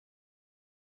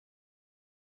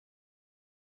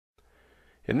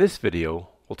In this video,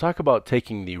 we'll talk about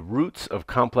taking the roots of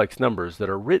complex numbers that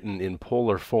are written in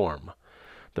polar form.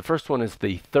 The first one is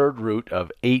the third root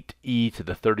of 8e to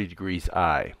the 30 degrees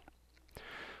I.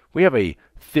 We have a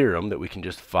theorem that we can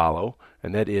just follow,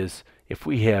 and that is if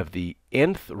we have the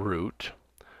nth root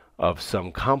of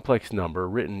some complex number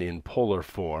written in polar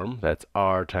form, that's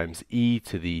r times e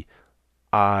to the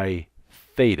I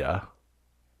theta,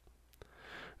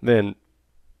 then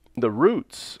the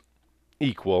roots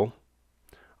equal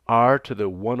r to the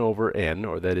 1 over n,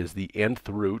 or that is the nth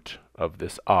root of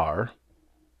this r,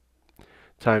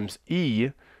 times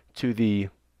e to the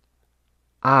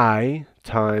I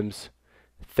times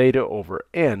theta over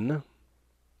n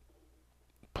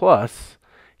plus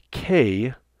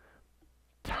k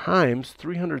times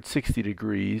 360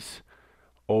 degrees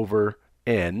over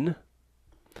n,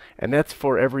 and that's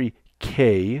for every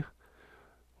k,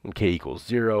 when k equals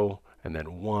 0, and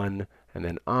then 1, and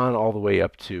then on all the way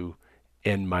up to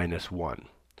n minus 1,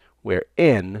 where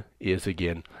n is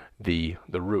again the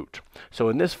root. So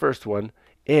in this first one,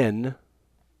 n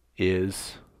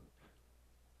is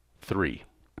 3.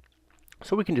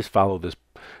 So we can just follow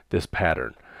this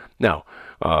pattern. Now,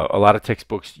 a lot of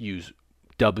textbooks use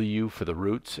w for the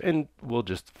roots, and we'll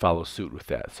just follow suit with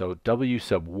that. So w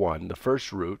sub 1, the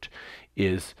first root,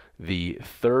 is the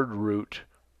third root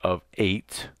of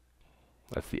 8,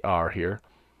 that's the r here,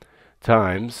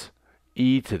 times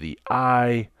e to the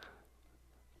I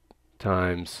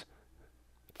times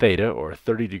theta, or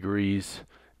 30 degrees,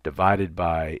 divided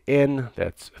by n,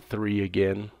 that's 3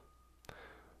 again,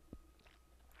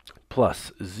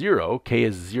 plus 0, k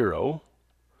is 0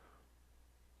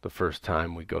 the first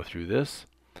time we go through this.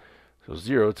 So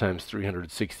 0 times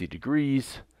 360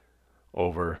 degrees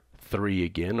over 3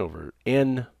 again, over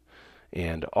n,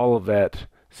 and all of that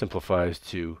simplifies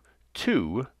to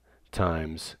 2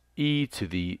 times e to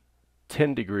the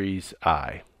 10 degrees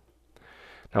I.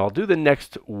 Now I'll do the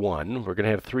next one. We're going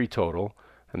to have 3 total,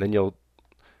 and then you'll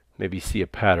maybe see a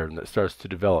pattern that starts to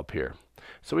develop here.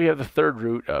 So we have the third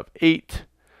root of 8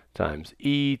 times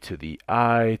e to the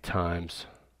I times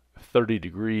 30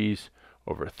 degrees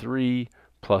over 3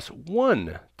 plus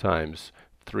 1 times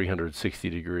 360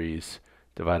 degrees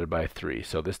divided by 3.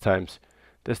 So this time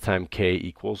k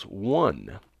equals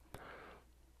 1.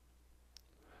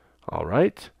 All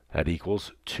right, that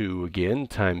equals 2 again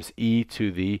times e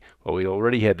to the, well, we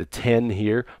already had the 10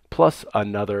 here plus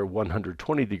another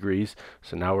 120 degrees,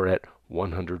 so now we're at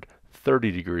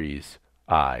 130 degrees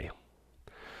I.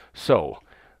 So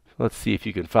let's see if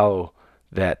you can follow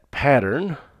that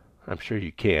pattern. I'm sure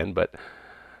you can, but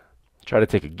try to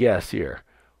take a guess here.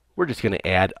 We're just going to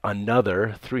add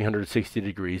another 360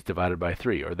 degrees divided by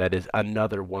 3, or that is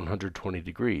another 120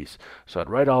 degrees. So I'd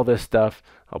write all this stuff.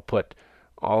 I'll put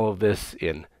all of this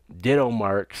in ditto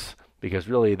marks, because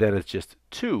really then it's just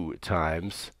 2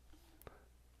 times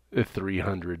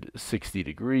 360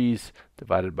 degrees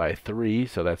divided by 3.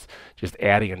 So that's just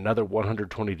adding another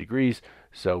 120 degrees.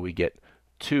 So we get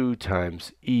 2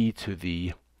 times e to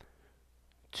the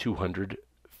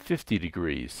 250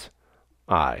 degrees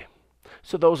I.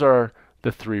 So those are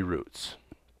the 3 roots.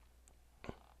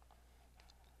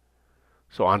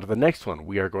 So on to the next one.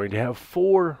 We are going to have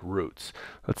 4 roots.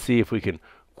 Let's see if we can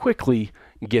quickly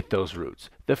get those roots.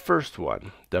 The first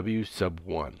one, w sub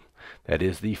 1, that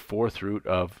is the 4th root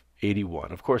of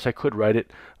 81. Of course, I could write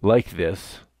it like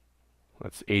this.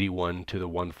 That's 81 to the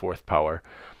 1/4 power.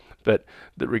 But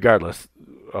regardless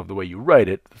of the way you write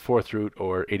it, the 4th root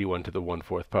or 81 to the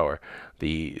 1/4 power,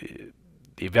 the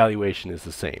evaluation is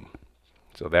the same.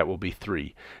 So that will be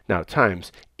 3. Now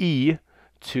times e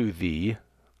to the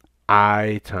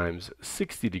I times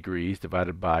 60 degrees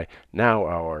divided by, now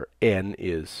our n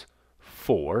is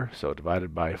 4, so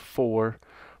divided by 4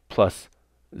 plus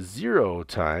 0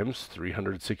 times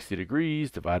 360 degrees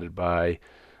divided by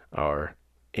our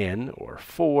n, or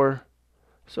 4.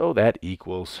 So that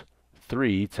equals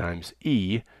 3 times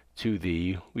e to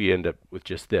the, we end up with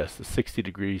just this, the 60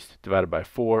 degrees divided by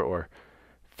 4, or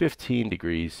 15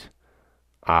 degrees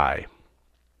I.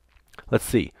 Let's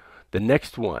see, the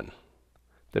next one,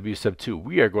 w sub 2,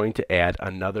 we are going to add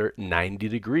another 90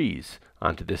 degrees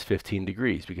onto this 15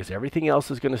 degrees, because everything else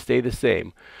is going to stay the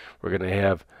same. We're going to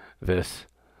have this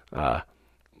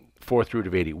 4th root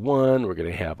of 81, we're going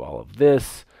to have all of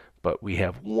this, but we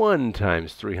have 1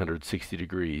 times 360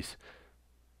 degrees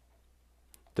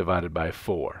divided by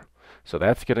 4. So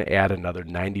that's going to add another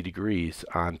 90 degrees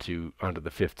onto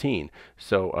the 15.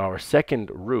 So our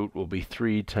second root will be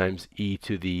 3 times e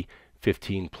to the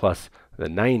 15 plus the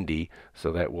 90,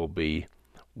 so that will be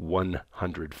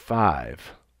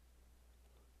 105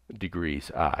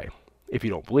 degrees I. If you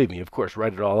don't believe me, of course,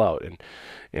 write it all out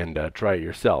and try it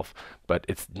yourself. But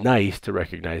it's nice to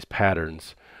recognize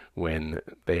patterns when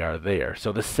they are there.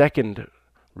 So the second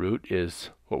root is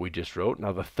what we just wrote.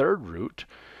 Now the third root,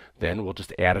 then we'll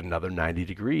just add another 90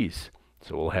 degrees.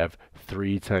 So we'll have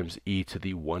 3 times e to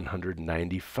the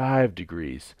 195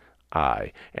 degrees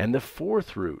I. And the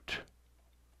fourth root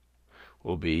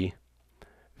will be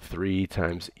 3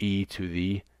 times e to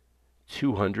the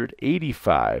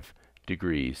 285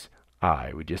 degrees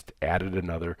I. We just added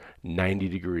another 90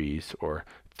 degrees, or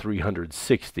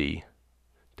 360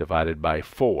 divided by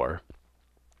 4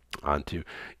 onto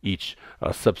each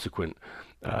subsequent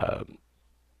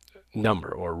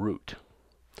number or root.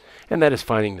 And that is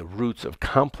finding the roots of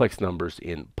complex numbers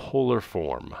in polar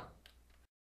form.